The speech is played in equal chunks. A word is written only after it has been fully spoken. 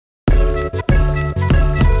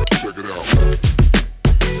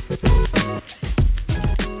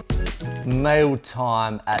mail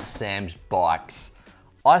time at Sam's Bikes.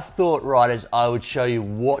 I thought, riders, I would show you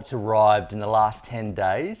what's arrived in the last 10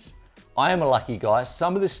 days. I am a lucky guy.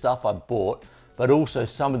 Some of this stuff I bought, but also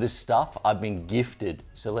some of this stuff I've been gifted.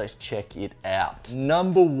 So let's check it out.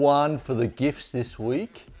 Number one for the gifts this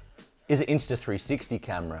week is an Insta360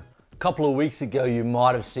 camera. A couple of weeks ago, you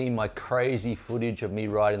might have seen my crazy footage of me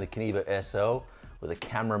riding the Kenevo SL with a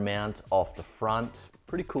camera mount off the front.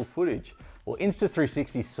 Pretty cool footage. Well,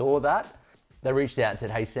 Insta360 saw that. They reached out and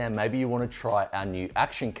said, hey Sam, maybe you want to try our new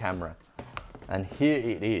action camera. And here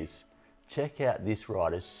it is. Check out this,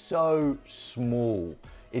 riders, so small.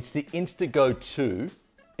 It's the Instago 2.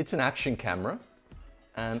 It's an action camera.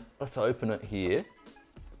 And let's open it here.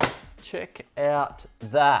 Check out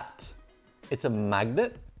that. It's a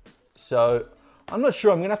magnet. So I'm not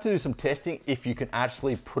sure, I'm gonna have to do some testing if you can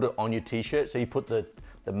actually put it on your t-shirt. So you put the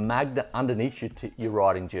magnet underneath your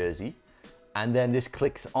riding jersey, and then this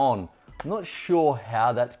clicks on. I'm not sure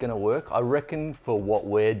how that's gonna work. I reckon for what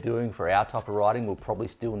we're doing for our type of riding, we'll probably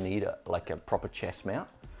still need like a proper chest mount.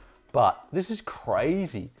 But this is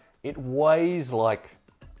crazy. It weighs like,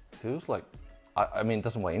 feels like, I mean, it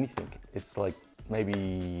doesn't weigh anything. It's like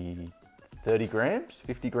maybe 30 grams,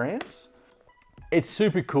 50 grams. It's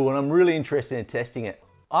super cool and I'm really interested in testing it.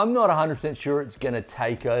 I'm not 100% sure it's gonna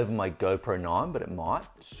take over my GoPro 9, but it might.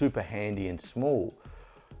 Super handy and small.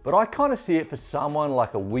 But I kind of see it for someone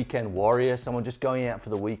like a weekend warrior, someone just going out for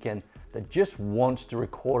the weekend that just wants to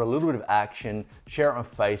record a little bit of action, share it on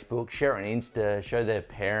Facebook, share it on Insta, show their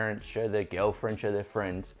parents, show their girlfriend, show their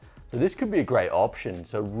friends. So this could be a great option.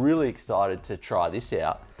 So really excited to try this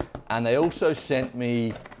out. And they also sent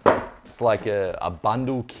me, it's like a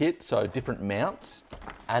bundle kit, so different mounts,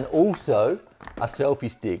 and also a selfie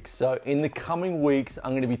stick. So in the coming weeks,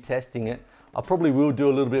 I'm gonna be testing it. I probably will do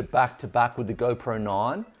a little bit back to back with the GoPro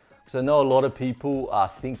 9, because I know a lot of people are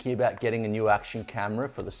thinking about getting a new action camera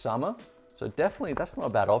for the summer. So definitely, that's not a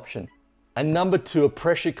bad option. And number two, a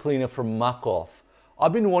pressure cleaner from muc-off.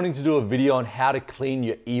 I've been wanting to do a video on how to clean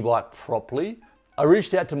your e-bike properly. I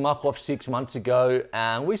reached out to muc-off 6 months ago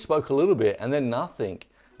and we spoke a little bit and then nothing.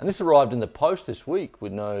 And this arrived in the post this week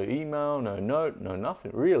with no email, no note, no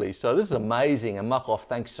nothing really. So this is amazing, and muc-off,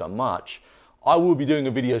 thanks so much. I will be doing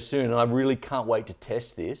a video soon and I really can't wait to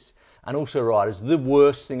test this. And also, riders, the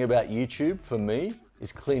worst thing about YouTube for me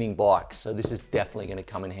is cleaning bikes. So this is definitely gonna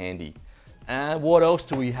come in handy. And what else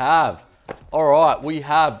do we have? All right, we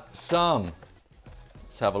have some,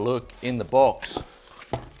 let's have a look in the box.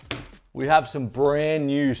 We have some brand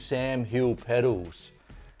new Sam Hill pedals.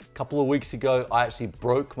 A couple of weeks ago, I actually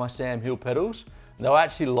broke my Sam Hill pedals. They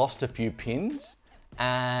actually lost a few pins,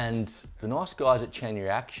 and the nice guys at Chain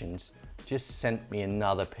Reactions just sent me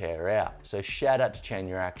another pair out. So shout out to Chain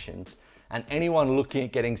Reactions. And anyone looking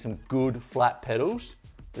at getting some good flat pedals,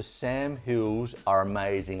 the Sam Hills are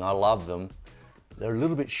amazing. I love them. They're a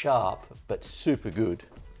little bit sharp, but super good.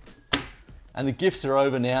 And the gifts are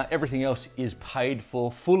over now. Everything else is paid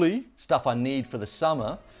for fully, stuff I need for the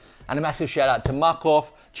summer. And a massive shout out to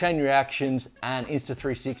muc-off, Chain Reactions, and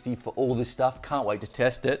Insta360 for all this stuff. Can't wait to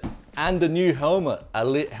test it. And a new helmet, a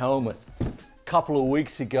LEATT helmet. Couple of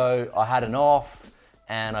weeks ago, I had an off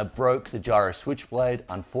and I broke the gyro switchblade,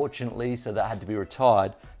 unfortunately, so that had to be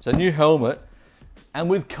retired. So new helmet, and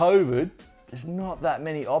with COVID, there's not that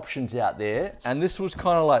many options out there, and this was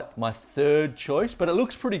kind of like my third choice, but it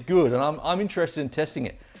looks pretty good, and I'm interested in testing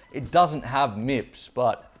it. It doesn't have MIPS,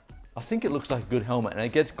 but I think it looks like a good helmet, and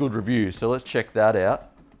it gets good reviews, so let's check that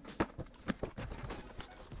out.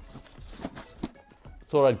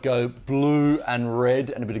 Thought I'd go blue and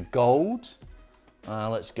red and a bit of gold.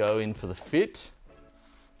 Let's go in for the fit.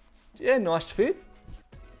 Yeah, nice fit.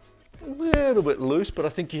 A little bit loose, but I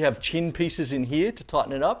think you have chin pieces in here to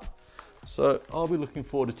tighten it up. So I'll be looking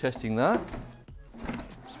forward to testing that.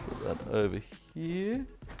 Let's put that over here.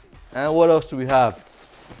 And what else do we have?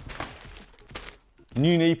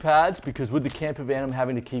 New knee pads, because with the camper van, I'm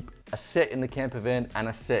having to keep a set in the camper van and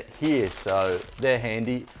a set here, so they're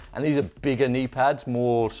handy. And these are bigger knee pads,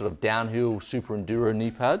 more sort of downhill, super enduro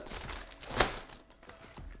knee pads.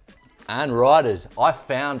 And riders, I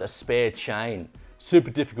found a spare chain.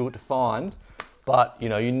 Super difficult to find, but you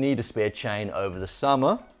know, you need a spare chain over the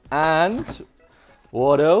summer. And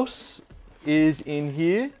what else is in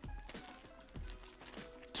here?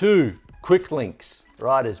 2 quick links.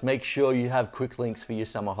 Riders, make sure you have quick links for your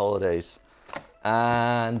summer holidays.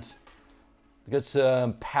 And we've got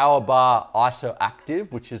some POWERBAR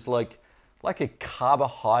ISOACTIVE, which is like a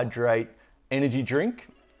carbohydrate energy drink.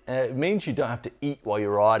 It means you don't have to eat while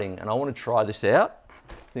you're riding, and I want to try this out.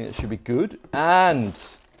 I think it should be good. And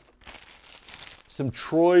some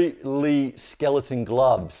Troy Lee skeleton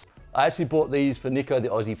gloves. I actually bought these for Nico, the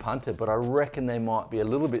Aussie punter, but I reckon they might be a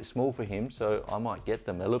little bit small for him, so I might get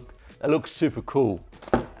them. They look super cool.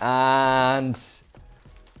 And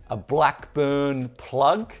a BLACKBURN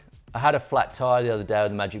plug. I had a flat tire the other day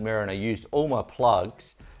with the Magic Mirror and I used all my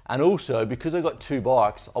plugs. And also, because I got 2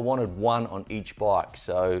 bikes, I wanted one on each bike.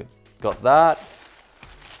 So got that.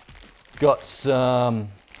 Got some,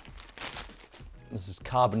 this is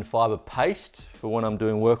carbon fiber paste for when I'm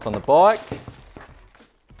doing work on the bike.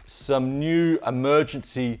 Some new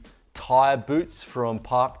emergency tire boots from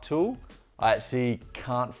Park Tool. I actually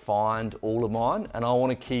can't find all of mine and I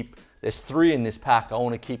want to keep, there's 3 in this pack. I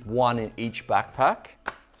want to keep 1 in each backpack.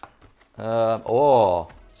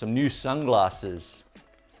 Some new sunglasses.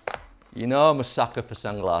 You know I'm a sucker for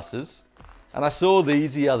sunglasses. And I saw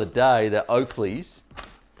these the other day, they're Oakley's.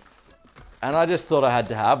 And I just thought I had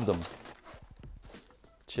to have them.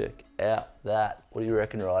 Check out that. What do you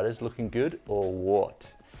reckon, riders? Looking good or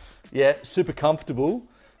what? Yeah, super comfortable.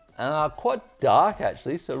 Quite dark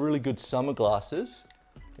actually, so really good summer glasses.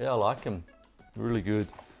 Yeah, I like them. Really good.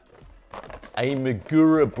 A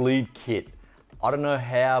MAGURA bleed kit. I don't know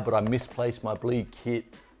how, but I misplaced my bleed kit.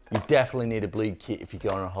 You definitely need a bleed kit if you're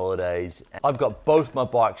going on holidays. I've got both my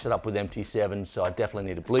bikes set up with MT7, so I definitely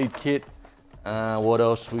need a bleed kit. What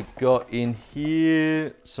else we got in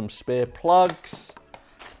here? Some spare plugs.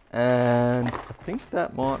 And I think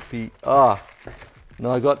that might be,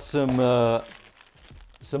 no, I got some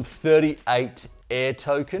 38 air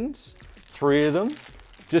tokens, 3 of them,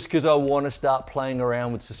 just because I want to start playing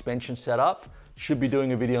around with suspension setup. Should be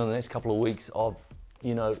doing a video in the next couple of weeks of,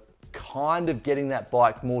 you know, kind of getting that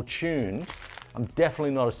bike more tuned. I'm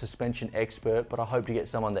definitely not a suspension expert, but I hope to get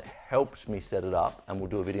someone that helps me set it up, and we'll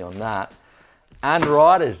do a video on that. And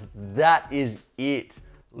riders, that is it.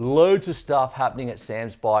 Loads of stuff happening at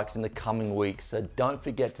Sam's Bikes in the coming weeks, so don't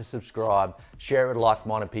forget to subscribe, share it with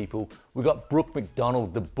like-minded people. We've got Brooke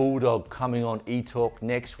McDonald, the Bulldog, coming on eTalk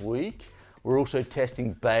next week. We're also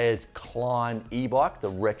testing Bayer's Klein e-bike, the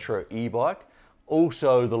retro e-bike.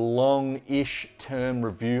 Also the long-ish term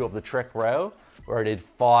review of the Trek Rail, where I did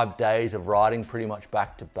 5 days of riding pretty much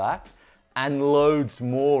back to back, and loads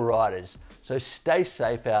more, riders. So stay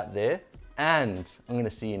safe out there, and I'm gonna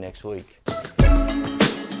see you next week.